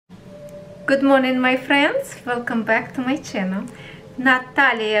Good morning, my friends. Welcome back to my channel.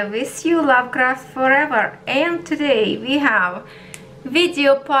 Nataliya with you, Lovecraftforever, and today we have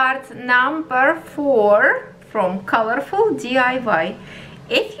video part number 4 from ColorfulDIY.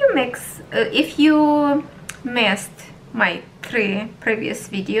 If you missed my 3 previous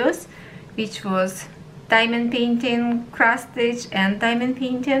videos, which was diamond painting, cross stitch, and diamond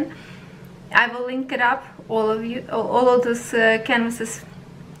painting, I will link it up, all of those canvases,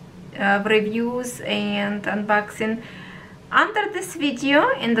 reviews and unboxing under this video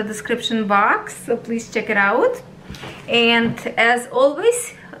in the description box, so please check it out. And as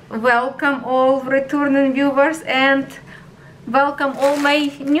always, welcome all returning viewers and welcome all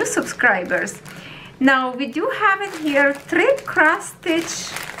my new subscribers. Now we do have it here 3 cross stitch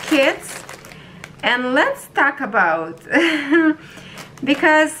kits, and let's talk about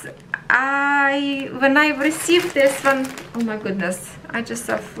because when I received this one, oh my goodness, I just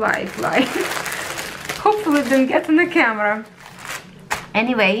saw fly. Hopefully it didn't get in the camera.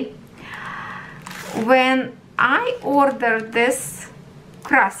 Anyway, when I ordered this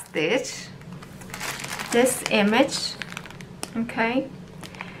cross stitch, this image, okay,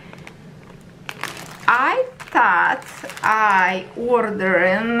 I thought I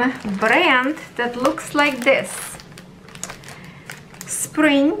ordering brand that looks like this,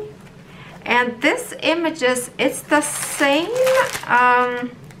 Spring. And this images, it's the same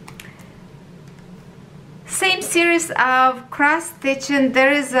same series of cross stitching.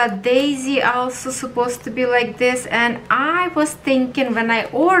 There is a daisy also supposed to be like this, and I was thinking when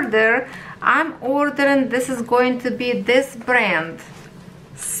I'm ordering this is going to be this brand,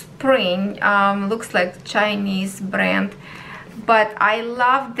 Spring. Looks like Chinese brand, but I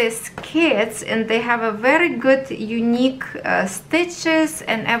love these kits and they have a very good unique stitches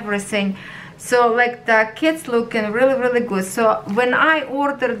and everything. So like the kits looking really good. So when I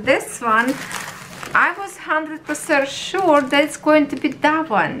ordered this one, I was 100% sure that it's going to be that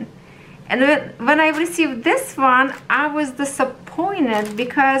one. And when I received this one, I was disappointed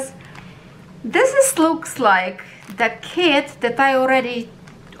because this looks like the kit that I already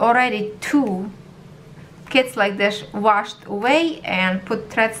 2 kits like this washed away and put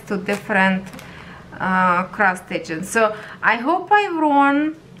threads to different cross stitches. So I hope I'm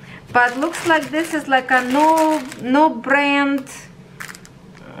wrong, but looks like this is like a no brand.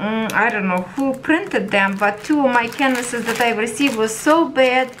 I don't know who printed them, but 2 of my canvases that I received was so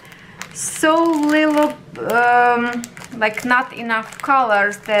bad, so little, like not enough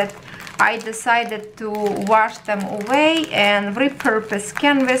colors, that I decided to wash them away and repurpose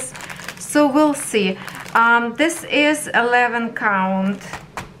canvas. So we'll see. This is 11 count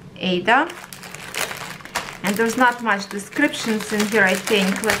Ada, and there's not much descriptions in here, I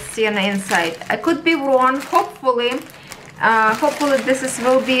think. Let's see on the inside. I could be wrong. Hopefully this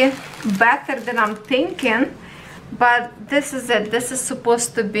will be better than I'm thinking, but this is it. This is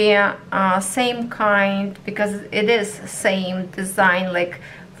supposed to be same kind, because it is same design, like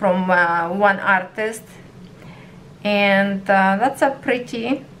from one artist. And that's a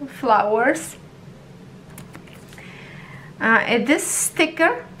pretty flowers. This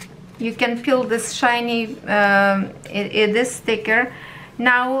sticker, you can peel this shiny this sticker.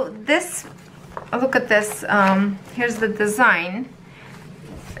 Now this, look at this, here's the design.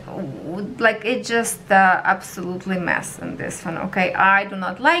 Like it just absolutely mess in this one. Okay, I do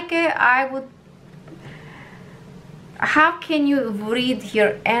not like it. How can you read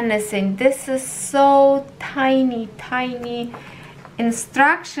here anything? This is so tiny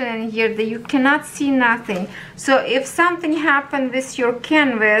instruction in here that you cannot see nothing. So if something happened with your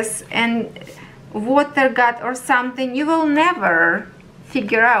canvas and water got or something, you will never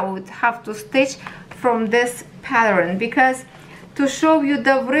figure out how to stitch from this pattern, because to show you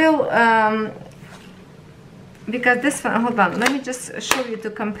the real because this one, hold on, let me just show you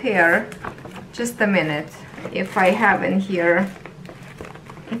to compare. Just a minute. If I have in here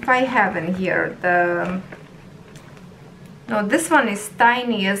the, no, this one is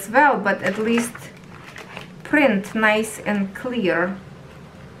tiny as well, but at least print nice and clear.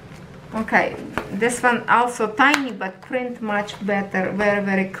 Okay, this one also tiny, but print much better,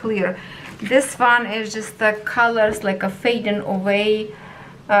 very clear. This one is just the colors like a fading away.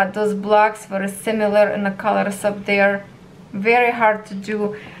 Those blocks were similar in the colors up there. Very hard to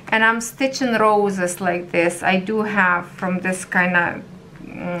do. And I'm stitching roses like this. I do have from this kind of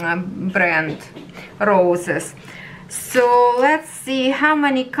brand roses. So let's see how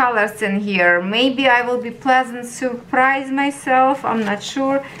many colors in here. Maybe I will be pleasant surprised myself, I'm not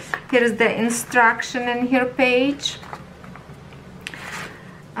sure. Here's the instruction in here page.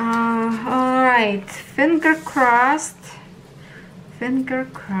 Alright, finger crossed finger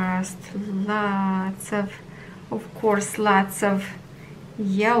crust, lots of course, lots of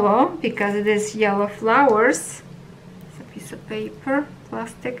yellow, because it is yellow flowers. It's a piece of paper,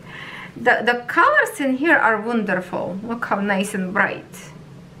 plastic. The colors in here are wonderful. Look how nice and bright,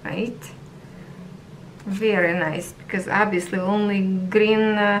 right? Very nice, because obviously only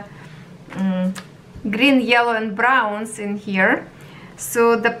green, green, yellow and browns in here.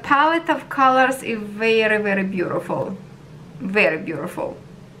 So the palette of colors is very, very beautiful. Very beautiful.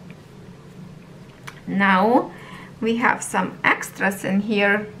 Now we have some extras in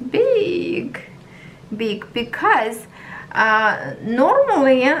here, big, because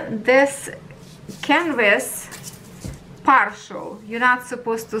normally this canvas partial, you're not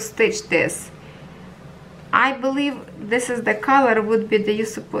supposed to stitch this. I believe this is the color would be the, you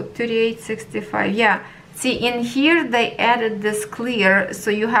support 3865, yeah. See, in here they added this clear, so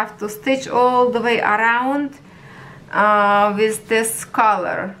you have to stitch all the way around with this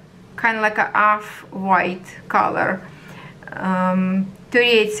color, kind of like a off-white color.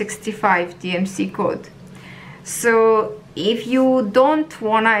 3865 DMC code. So if you don't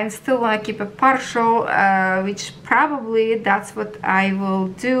wanna and still wanna keep a partial, which probably that's what I will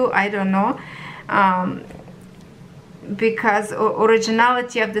do, I don't know, because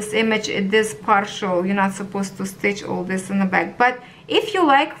originality of this image, it is partial. You're not supposed to stitch all this in the back. But if you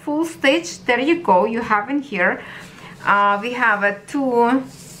like full stitch, there you go, you have in here. We have two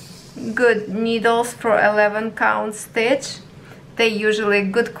good needles for 11 count stitch. They usually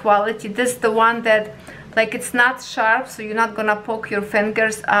good quality. This is the one that, like, it's not sharp, so you're not gonna poke your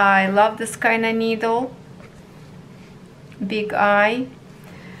fingers. I love this kind of needle. Big eye.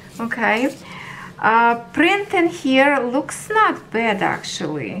 Okay. Print in here looks not bad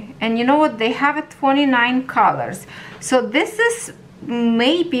actually, and you know what, they have 29 colors, so this is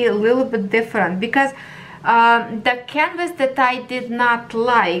maybe a little bit different, because the canvas that I did not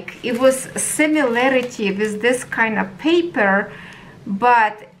like, it was similarity with this kind of paper,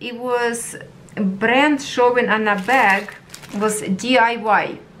 but it was brand showing on a bag was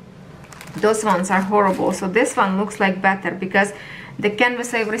DIY. Those ones are horrible, so this one looks like better, because the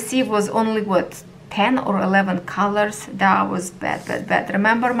canvas I received was only what, 10 or 11 colors. That was bad.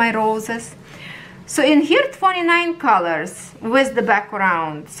 Remember my roses? So in here 29 colors with the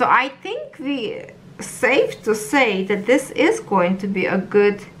background. So I think we safe to say that this is going to be a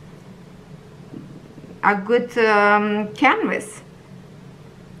good canvas,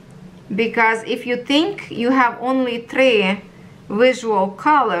 because if you think you have only 3 visual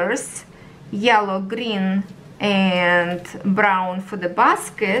colors, yellow, green and brown for the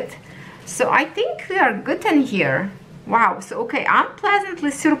basket, so I think we are good in here. Wow. So okay, I'm pleasantly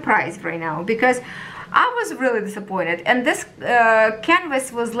surprised right now, because I was really disappointed, and this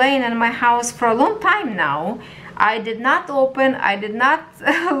canvas was laying in my house for a long time now. I did not open, I did not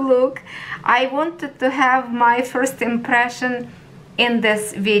look. I wanted to have my first impression in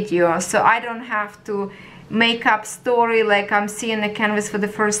this video, so I don't have to make up story like I'm seeing the canvas for the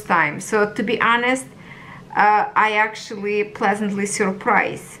first time. So to be honest, I actually pleasantly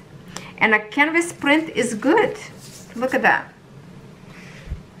surprised, and a canvas print is good. Look at that.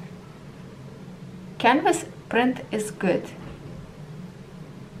 Canvas print is good.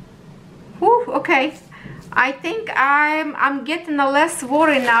 Whew, okay. I think I'm getting a less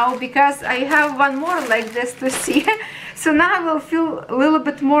worry now, because I have one more like this to see. So now I will feel a little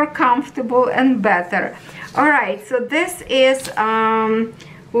bit more comfortable and better. All right, so this is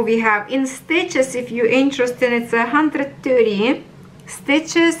what we have in stitches. If you're interested, it's 130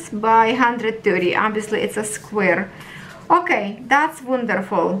 stitches by 130. Obviously it's a square. Okay, that's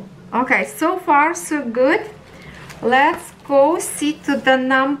wonderful. Okay, so far so good. Let's go see to the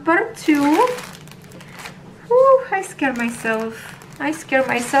number 2. Whew, I scare myself.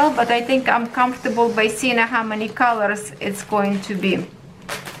 But I think I'm comfortable by seeing how many colors it's going to be.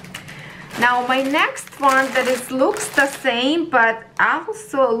 Now my next one that is looks the same, but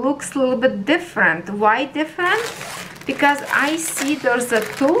also looks a little bit different. Why different? Because I see there's a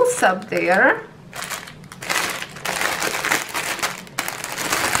tools up there.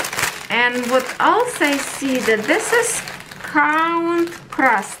 And what else I see, that this is count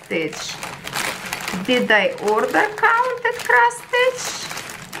cross stitch. Did I order counted cross stitch,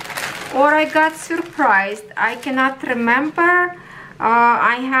 or I got surprised? I cannot remember.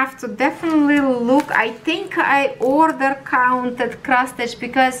 I have to definitely look. I think I order counted cross stitch,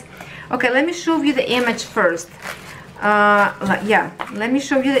 because okay, let me show you the image first. Yeah, let me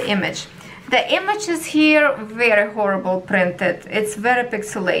show you the image. The image is here very horrible printed. It's very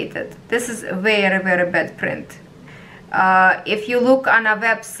pixelated. This is very, very bad print. If you look on a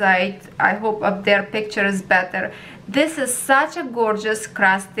website, I hope up there picture is better. This is such a gorgeous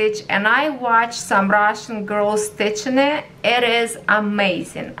cross stitch, and I watched some Russian girls stitching it. It is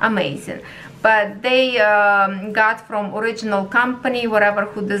amazing, amazing. But they got from original company, whatever,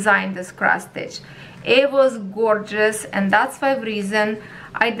 who designed this cross stitch. It was gorgeous, and that's why reason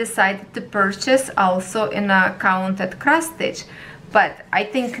I decided to purchase also in a counted cross stitch. But I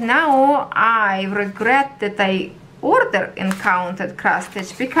think now I regret that I ordered in counted cross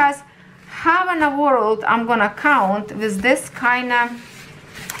stitch, because how in the world I'm gonna count with this kind of,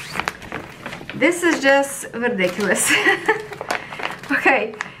 this is just ridiculous.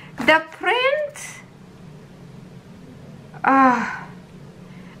 Okay, the print,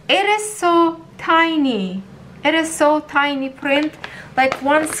 it is so tiny. It is so tiny print, like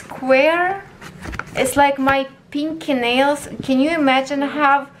one square. It's like my pinky nails. Can you imagine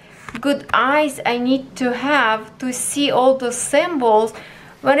how good eyes I need to have to see all those symbols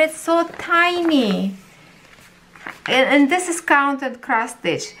when it's so tiny? And this is counted cross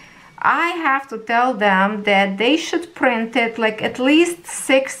stitch. I have to tell them that they should print it like at least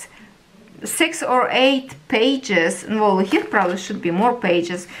six or 8 pages. Well, here probably should be more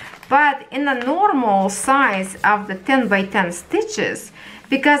pages, but in a normal size of the 10 by 10 stitches,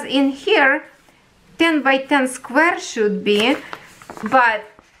 because in here 10 by 10 square should be, but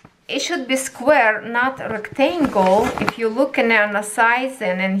it should be square, not rectangle. If you look in on the size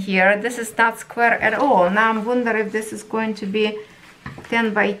and in here, this is not square at all. Now I'm wondering if this is going to be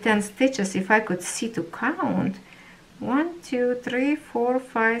 10 by 10 stitches, if I could see to count. 1, 2, 3, 4,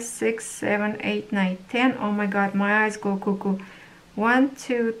 5, 6, 7, 8, 9, 10. Oh my god, my eyes go cuckoo. 1,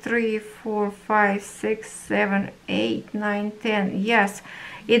 2, 3, 4, 5, 6, 7, 8, 9, 10. Yes,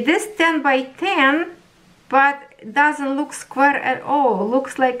 it is 10 by 10, but it doesn't look square at all. It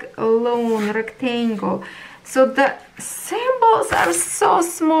looks like a lone rectangle. So the symbols are so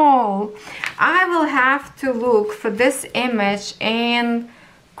small. I will have to look for this image in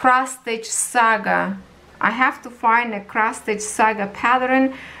Cross Stitch Saga. I have to find a Cross Stitch Saga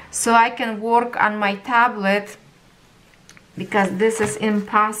pattern so I can work on my tablet, because this is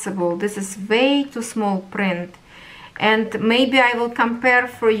impossible. This is way too small print. And maybe I will compare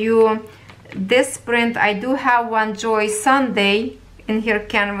for you this print. I do have one Joy Sunday in here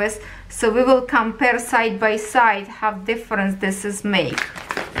canvas, so we will compare side by side how difference this is make.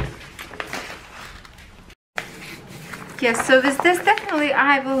 Yes, so with this definitely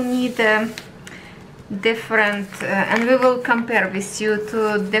I will need a different and we will compare with you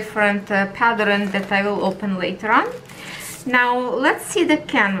to different pattern that I will open later on. Now let's see the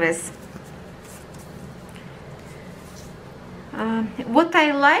canvas. What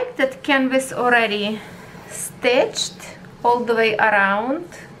I like, that canvas already stitched all the way around,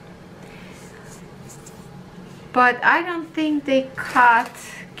 but I don't think they cut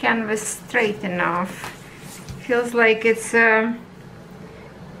canvas straight enough. Feels like it's if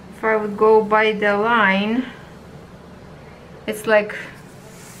I would go by the line, it's like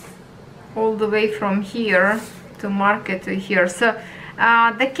all the way from here to market to here. So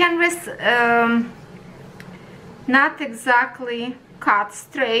the canvas not exactly cut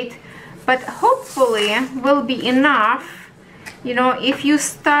straight, but hopefully will be enough. You know, if you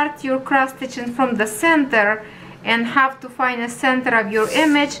start your cross stitching from the center and have to find a center of your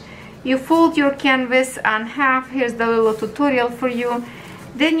image, you fold your canvas on half. Here's the little tutorial for you.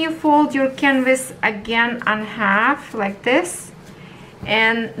 Then you fold your canvas again on half like this,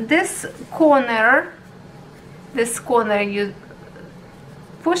 and this corner you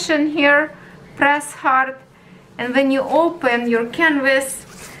push in here, press hard, and when you open your canvas,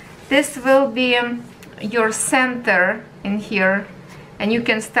 this will be your center in here, and you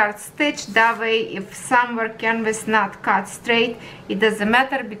can start stitch. That way, if somewhere canvas not cut straight, it doesn't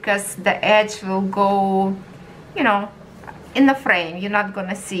matter, because the edge will go, you know, in the frame. You're not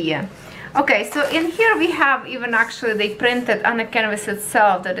gonna see it. Okay, so in here we have even actually they printed on the canvas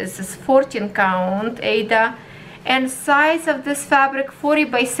itself that is this 14 count Ada, and size of this fabric 40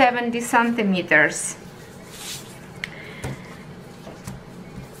 by 70 centimeters.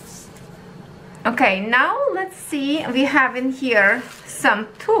 Okay, now let's see, we have in here some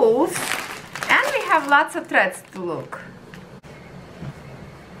tools, and we have lots of threads to look.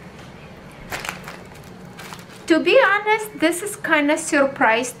 To be honest, this is kind of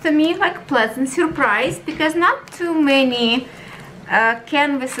surprise to me, like pleasant surprise, because not too many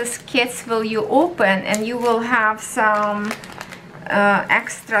canvases kits will you open and you will have some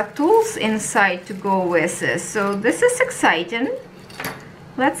extra tools inside to go with this. So this is exciting.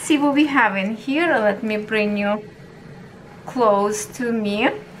 Let's see what we have in here. Let me bring you close to me.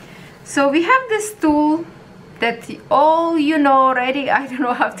 So we have this tool that all you know already. I don't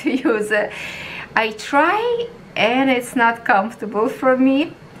know how to use it. I try and it's not comfortable for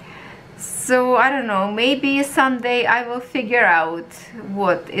me. So I don't know, maybe someday I will figure out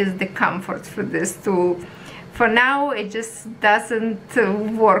what is the comfort for this tool. For now it just doesn't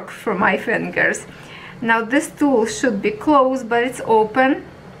work for my fingers. Now this tool should be closed, but it's open.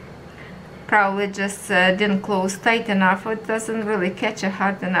 Probably just didn't close tight enough, or it doesn't really catch it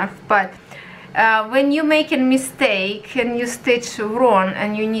hard enough. But when you make a mistake and you stitch wrong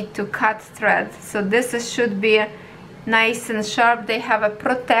and you need to cut thread, so this should be nice and sharp. They have a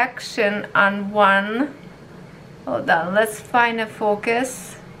protection on one. Hold on, let's find a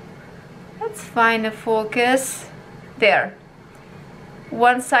focus. Let's find a focus. There.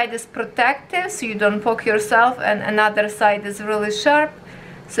 One side is protective so you don't poke yourself, and another side is really sharp.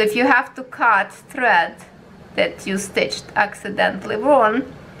 So if you have to cut thread that you stitched accidentally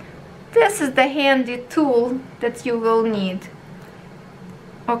wrong, this is the handy tool that you will need.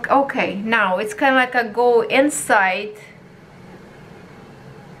 Okay, now it's kind of like a go inside.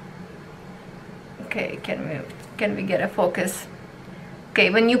 Okay, can we get a focus? Okay,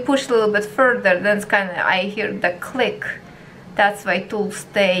 when you push a little bit further, then it's kind of, I hear the click. That's why tools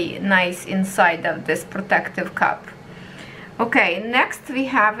stay nice inside of this protective cup. Okay, next we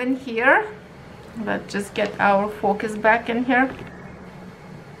have in here, let's just get our focus back in here.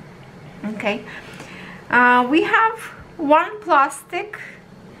 Okay, we have one plastic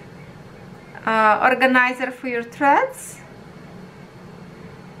organizer for your threads,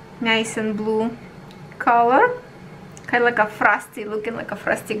 nice and blue color, kind of like a frosty, looking like a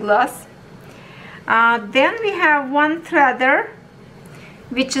frosty glass. Then we have one threader,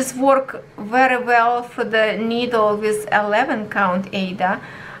 which is work very well for the needle with 11 count Ada.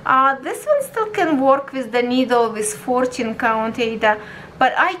 This one still can work with the needle with 14 count Ada,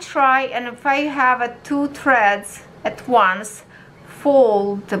 but I try, and if I have two threads at once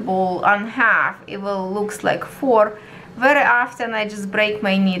foldable on half, it will looks like 4. Very often I just break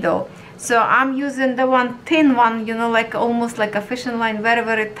my needle, so I'm using the one thin one, you know, like almost like a fishing line,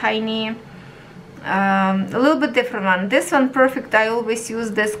 very tiny. A little bit different one. This one perfect. I always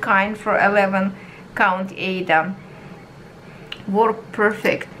use this kind for 11 count Ada. Work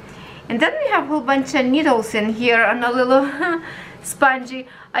perfect. And then we have a whole bunch of needles in here and a little spongy.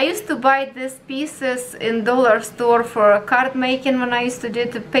 I used to buy these pieces in dollar store for card making when I used to do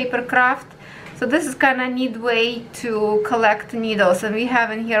the paper craft. So this is kind of neat way to collect needles. And we have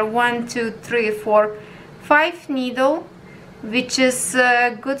in here 1, 2, 3, 4, 5 needle, which is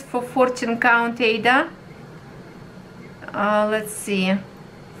good for 14 count Ada. Let's see if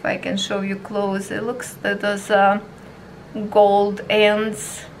I can show you close. It looks that those gold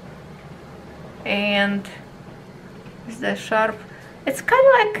ends, and is that sharp? It's kind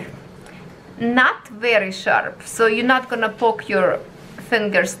of like not very sharp, so you're not gonna poke your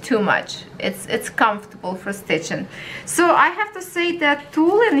fingers too much. It's comfortable for stitching. So I have to say that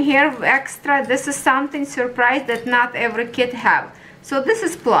tool in here extra, this is something surprise that not every kit have. So this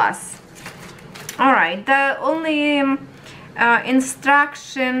is plus. All right, the only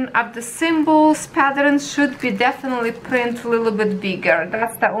instruction of the symbols patterns should be definitely print a little bit bigger.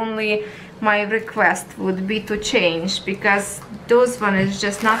 That's the only my request would be to change, because those one is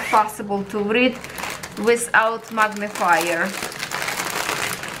just not possible to read without magnifier.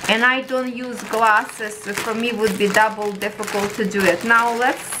 And I don't use glasses, so for me it would be double difficult to do it. Now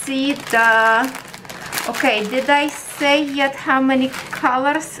let's see the... Okay, did I say yet how many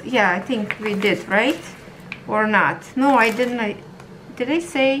colors? Yeah, I think we did, right? Or not? No, I didn't. Did I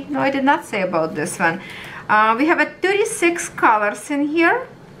say? No, I did not say about this one. We have 36 colors in here.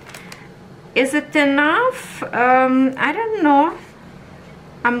 Is it enough? I don't know.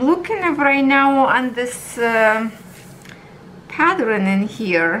 I'm looking at right now on this pattern in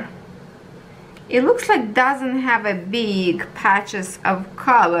here. It looks like doesn't have a big patches of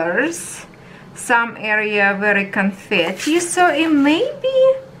colors. Some area very confetti, so it may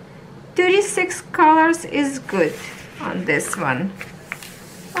be 36 colors is good on this one.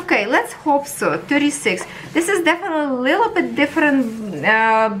 Okay, let's hope so. 36. This is definitely a little bit different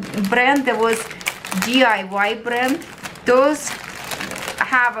brand. There was DIY brand. Those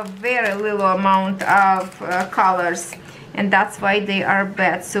have a very little amount of colors, and that's why they are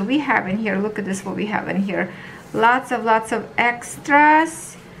bad. So we have in here, look at this, what we have in here. Lots of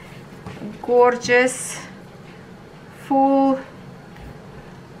extras. Gorgeous. Full.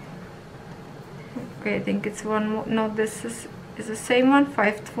 Okay, I think it's one more. No, this is the same one.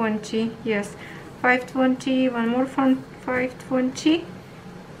 520. Yes, 520. One more fun. 520.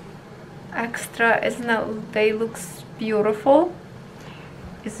 Extra, isn't it? They looks beautiful.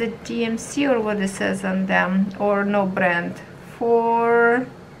 Is it DMC or what it says on them, or no brand? 4000.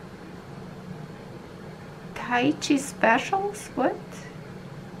 Tai Chi specials? What?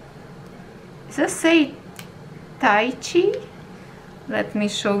 Does this say Tai Chi? Let me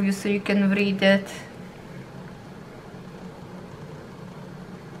show you so you can read it.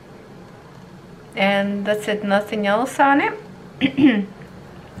 And that's it, nothing else on it.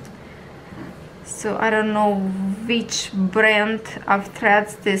 So I don't know which brand of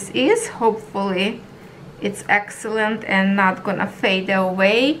threads this is. Hopefully it's excellent and not gonna fade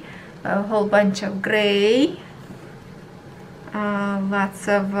away. A whole bunch of gray, lots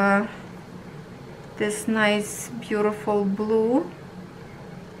of this nice beautiful blue.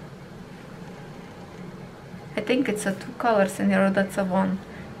 I think it's a 2 colors in here, or that's a 1,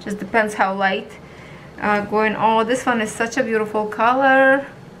 just depends how light going. Oh, this one is such a beautiful color.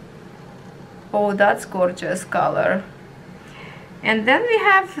 Oh, that's gorgeous color. And then we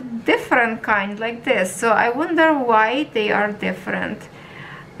have different kind like this, so I wonder why they are different.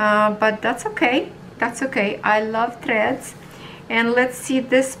 But that's okay, that's okay. I love threads. And let's see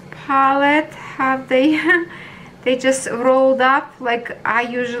this palette, have they they just rolled up like I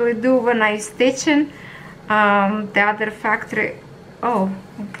usually do when I stitching the other factory. Oh,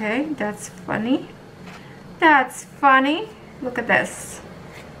 okay, that's funny, that's funny. Look at this.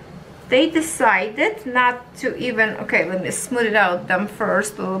 They decided not to even, okay, let me smooth it out them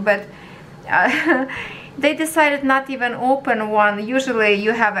first a little bit. They decided not even open one. Usually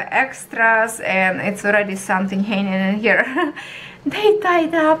you have extras and it's already something hanging in here. They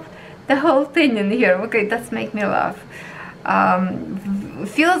tied up the whole thing in here. Okay, that's make me laugh.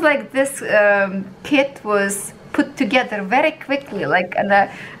 Feels like this kit was put together very quickly, like and a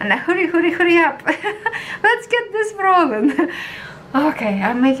hurry up. Let's get this rolling. Okay,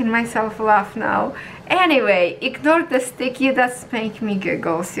 I'm making myself laugh now. Anyway, ignore the sticky, that's making me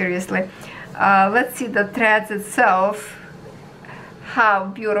giggle, seriously. Let's see the threads itself. How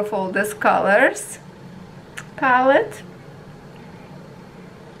beautiful this colors palette.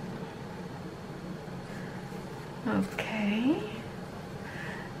 Okay.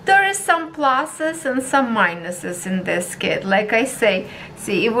 There is some pluses and some minuses in this kit. Like I say,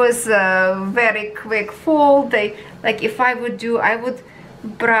 see, it was a very quick fold. Like if I would do, I would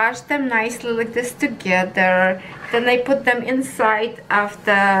brush them nicely like this together. Then I put them inside of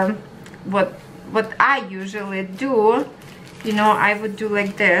the what I usually do. You know, I would do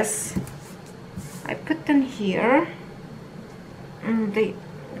like this. I put them here. They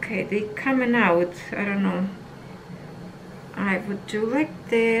coming out. I don't know. I would do like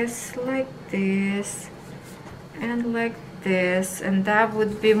this, and like this, and that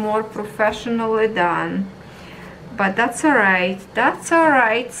would be more professionally done. But that's alright, that's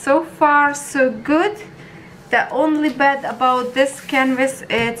alright. So far so good. The only bad about this canvas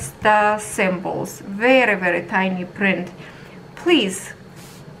is the symbols. Very, very tiny print. Please,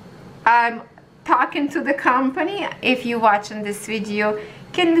 I'm talking to the company. If you're watching this video,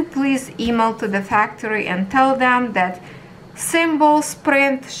 can you please email to the factory and tell them that symbols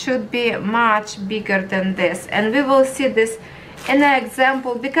print should be much bigger than this, and we will see this in an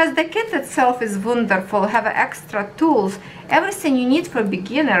example, because the kit itself is wonderful. Have extra tools, everything you need for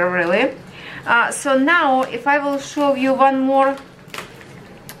beginner, really. So now if I will show you one more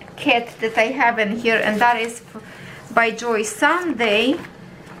kit that I have in here, and that is by Joy Sunday.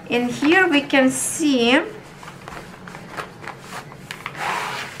 In here we can see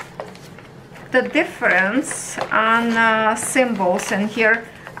the difference on symbols and here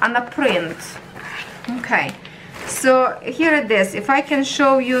on a print. Okay, so here it is. If I can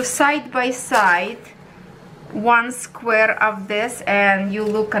show you side by side one square of this and you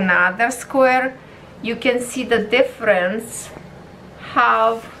look another square, you can see the difference,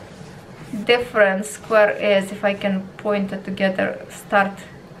 how different square is. If I can point it together, start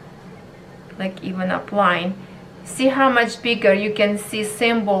like even applying. See how much bigger you can see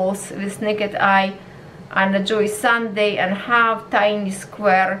symbols with naked eye on the Joy Sunday, and how tiny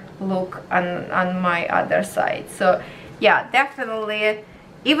square look on my other side. So yeah, definitely,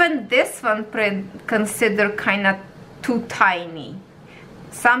 even this one print consider kind of too tiny.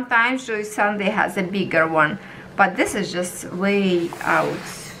 Sometimes Joy Sunday has a bigger one, but this is just way out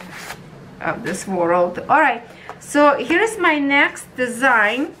of this world. All right, so here's my next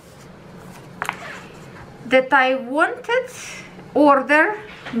design that I wanted order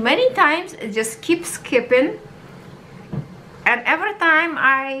many times. It just keeps skipping, and every time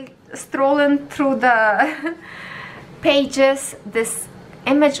I strolling through the pages, this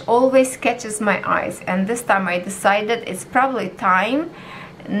image always catches my eyes, and this time I decided it's probably time.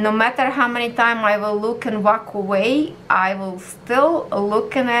 No matter how many times I will look and walk away, I will still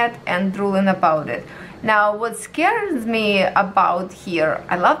looking at and drooling about it. Now what scares me about here,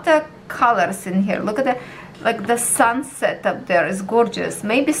 I love the colors in here. Look at like the sunset up there is gorgeous.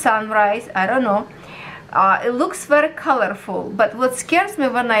 Maybe sunrise, I don't know. It looks very colorful, but what scares me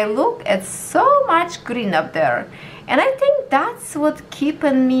when I look, it's so much green up there. And I think that's what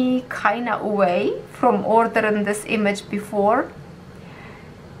keeping me kind of away from ordering this image before.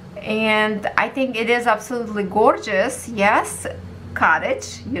 And I think it is absolutely gorgeous. Yes,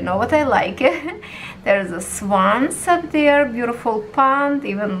 cottage, you know what I like. There's a swans up there, beautiful pond,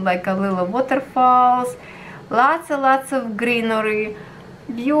 even like a little waterfalls, lots and lots of greenery,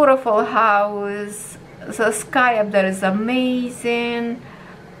 beautiful house. The sky up there is amazing.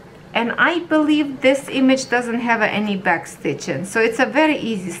 And I believe this image doesn't have any back stitching, so it's a very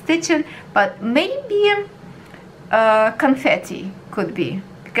easy stitching, but maybe confetti could be,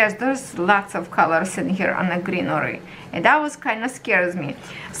 because there's lots of colors in here on the greenery, and that was kind of scares me.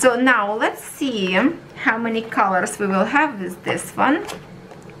 So now let's see how many colors we will have with this one.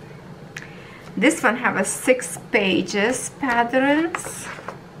 This one have a 6 pages patterns,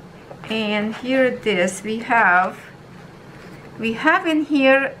 and here it is. We have in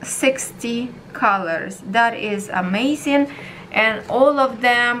here 60 colors. That is amazing, and all of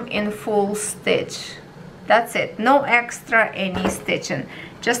them in full stitch. That's it, no extra any stitching,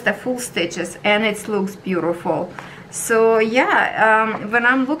 just the full stitches, and it looks beautiful. So yeah, when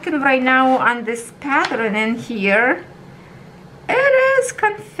I'm looking right now on this pattern in here, it is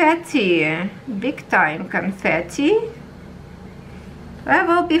confetti, big time confetti. That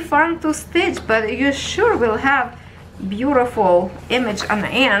will be fun to stitch, but you sure will have beautiful image on the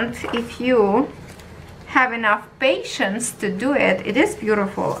end if you have enough patience to do it. It is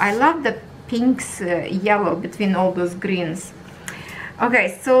beautiful. I love the pinks, yellow between all those greens.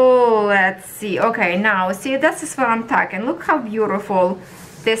 Okay, so let's see. Okay, now see, this is what I'm talking. Look how beautiful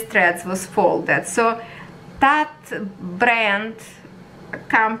this threads was folded. So that brand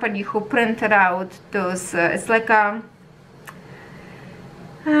company who printed out those, it's like a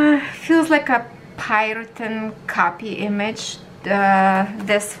feels like a Piraten copy image,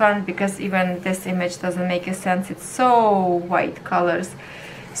 this one, because even this image doesn't make a sense. It's so white colors.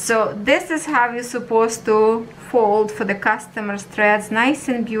 So this is how you're supposed to fold for the customer's threads, nice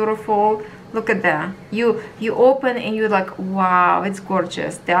and beautiful. Look at that. You open and you're like, wow, it's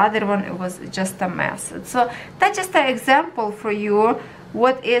gorgeous. The other one, it was just a mess. So that's just an example for you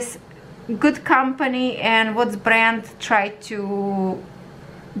what is good company and what's brand try to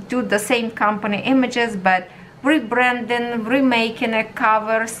do the same company images, but rebranding, remaking it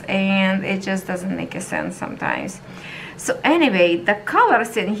covers, and it just doesn't make a sense sometimes. So anyway, the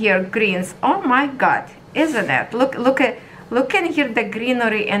colors in here, greens, oh my god, isn't it? Look in here, the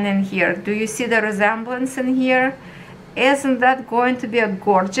greenery, and in here, do you see the resemblance in here? Isn't that going to be a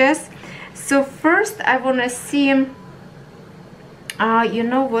gorgeous? So first I want to see, you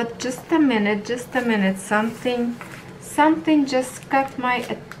know what, just a minute, something just caught my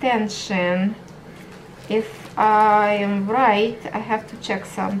attention. If I am right, I have to check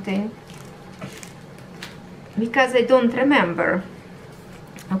something because I don't remember.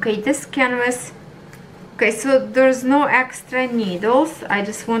 Okay, this canvas, okay, so there's no extra needles. I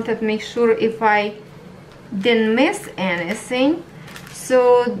just wanted to make sure if I didn't miss anything.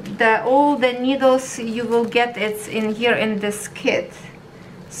 So all the needles you will get, it's in here in this kit.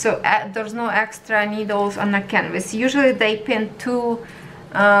 So there's no extra needles on the canvas. Usually they pin two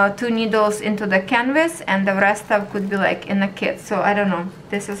needles into the canvas, and the rest of could be like in a kit. So I don't know.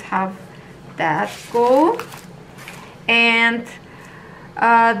 This is how that go. And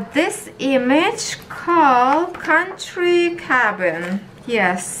this image called Country Cabin.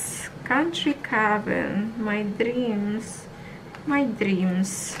 Yes, Country Cabin. My dreams. My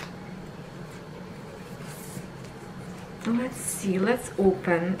dreams. Let's see, let's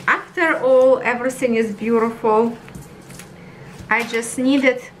open. After all, everything is beautiful. I just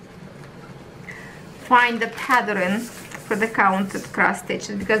needed find the pattern for the counted cross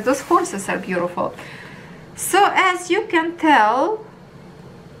stitches because those horses are beautiful. So as you can tell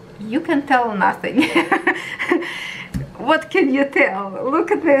nothing. What can you tell?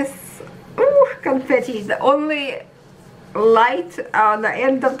 Look at this. Ooh, confetti. The only light on the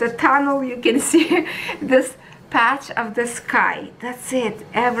end of the tunnel you can see this patch of the sky. That's it.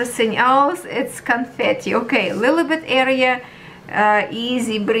 Everything else, it's confetti. Okay, a little bit area,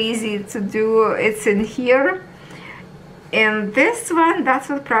 easy breezy to do. It's in here. And this one, that's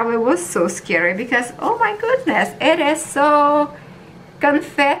what probably was so scary because, oh my goodness, it is so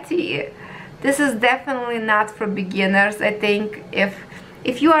confetti. This is definitely not for beginners. I think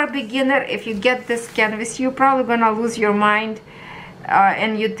if you are a beginner, if you get this canvas, you're probably gonna lose your mind.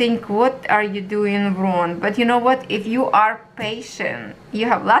 And you think, what are you doing wrong? But you know what, if you are patient, you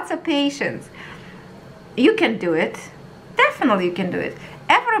have lots of patience, you can do it. Definitely you can do it.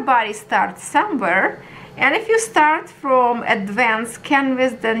 Everybody starts somewhere, and if you start from advanced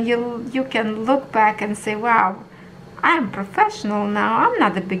canvas, then you can look back and say, wow, I'm professional now. I'm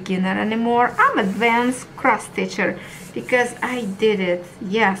not a beginner anymore. I'm advanced cross stitcher because I did it.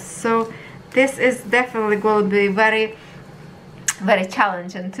 Yes, so this is definitely going to be very, very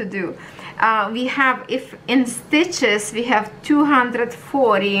challenging to do. We have, if in stitches, we have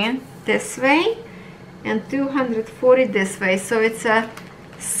 240 this way and 240 this way, so it's a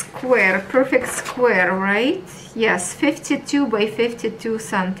square, perfect square, right? Yes, 52 by 52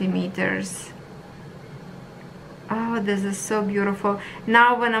 centimeters. Oh, this is so beautiful.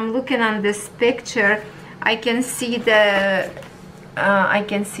 Now when I'm looking on this picture, I can see now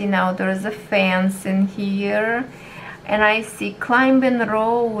there's a fence in here, and I see climbing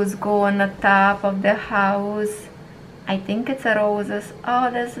rose go on the top of the house. I think it's a roses. Oh,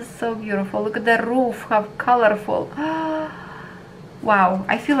 this is so beautiful. Look at the roof, how colorful. Wow,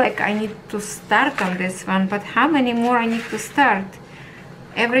 I feel like I need to start on this one, but how many more I need to start?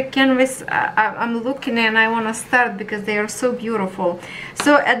 Every canvas I'm looking at, and I want to start because they are so beautiful.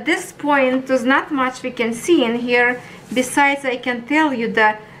 So at this point, there's not much we can see in here. Besides, I can tell you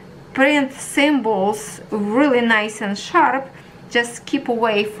that print symbols really nice and sharp. Just keep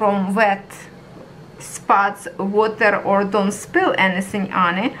away from wet spots, water, or don't spill anything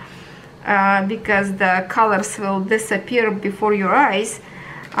on it, because the colors will disappear before your eyes.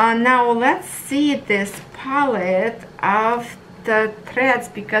 Now let's see this palette of the threads,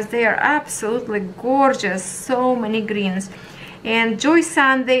 because they are absolutely gorgeous. So many greens. And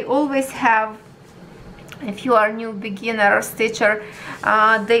Joy-san, they always have, if you are new beginner stitcher,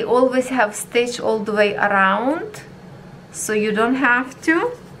 they always have stitch all the way around, so you don't have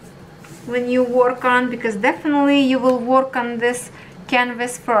to when you work on, because definitely you will work on this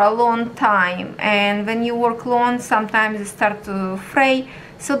canvas for a long time, and when you work long, sometimes it start to fray.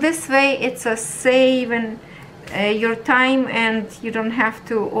 So this way it's a saving your time, and you don't have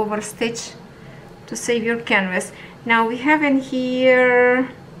to overstitch to save your canvas. Now we have in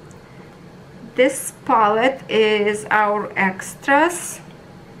here, this palette is our extras.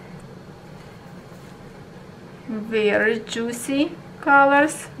 Very juicy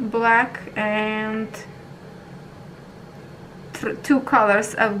colors, black and two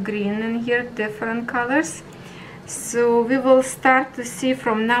colors of green in here, different colors. So we will start to see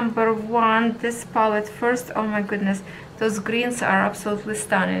from number 1, this palette first. Oh my goodness, those greens are absolutely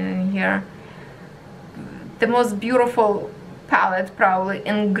stunning in here. The most beautiful palette probably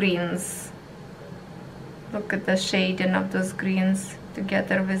in greens. Look at the shading of those greens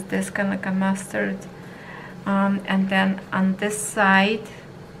together with this kind of a mustard. And then on this side,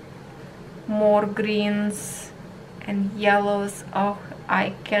 more greens and yellows. Oh,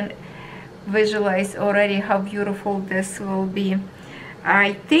 I can visualize already how beautiful this will be.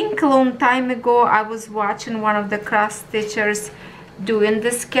 I think a long time ago I was watching one of the cross stitchers doing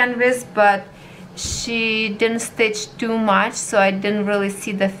this canvas, but she didn't stitch too much, so I didn't really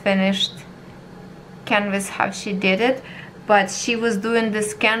see the finished canvas how she did it. But she was doing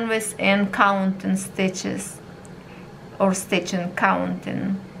this canvas in counting stitches, or stitching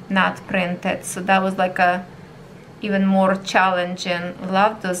counting, not printed. So that was like a even more challenging.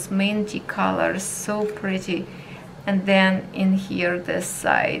 Love those minty colors, so pretty. And then in here, this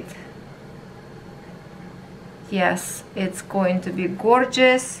side, yes, it's going to be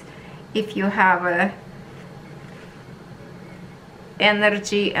gorgeous if you have a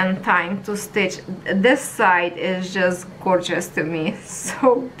energy and time to stitch. This side is just gorgeous to me,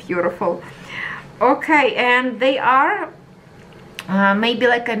 so beautiful. Okay, and they are maybe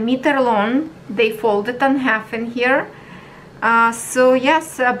like a meter long. They folded in half in here, so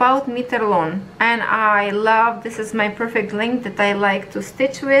yes, about meter long. And I love, this is my perfect length that I like to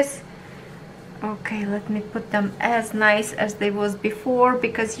stitch with. Okay, let me put them as nice as they was before,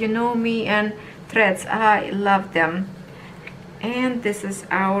 because you know me and threads, I love them. And this is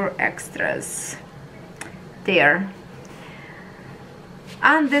our extras there.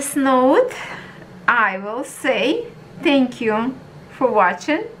 On this note, I will say thank you for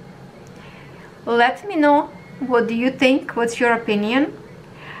watching. Let me know, what do you think, what's your opinion.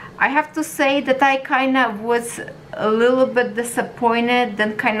 I have to say that I kind of was a little bit disappointed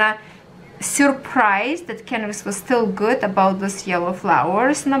and kind of surprised that canvas was still good about those yellow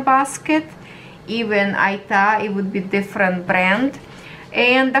flowers in a basket. Even I thought it would be different brand.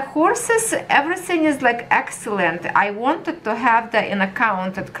 And the horses, everything is like excellent. I wanted to have that in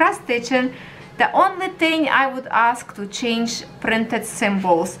account at cross stitching The only thing I would ask to change printed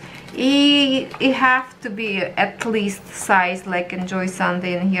symbols. It have to be at least size like Enjoy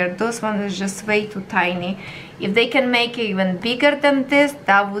Sunday in here. Those ones are just way too tiny. If they can make it even bigger than this,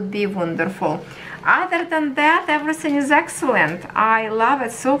 that would be wonderful. Other than that, everything is excellent. I love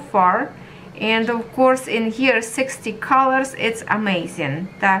it so far. And of course in here 60 colors, it's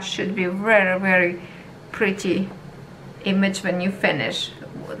amazing. That should be very, very pretty image when you finish.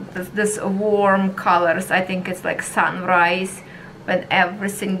 This warm colors, I think it's like sunrise when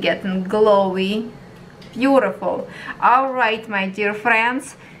everything getting glowy. Beautiful. All right, my dear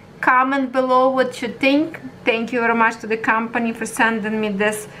friends, comment below what you think. Thank you very much to the company for sending me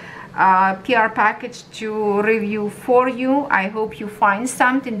this PR package to review for you. I hope you find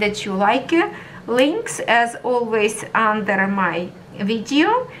something that you like. Links as always under my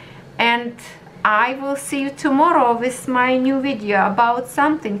video, and I will see you tomorrow with my new video about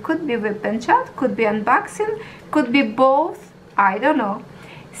something. Could be whip and chat, could be unboxing, could be both. I don't know.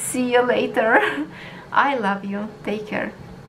 See you later. I love you. Take care.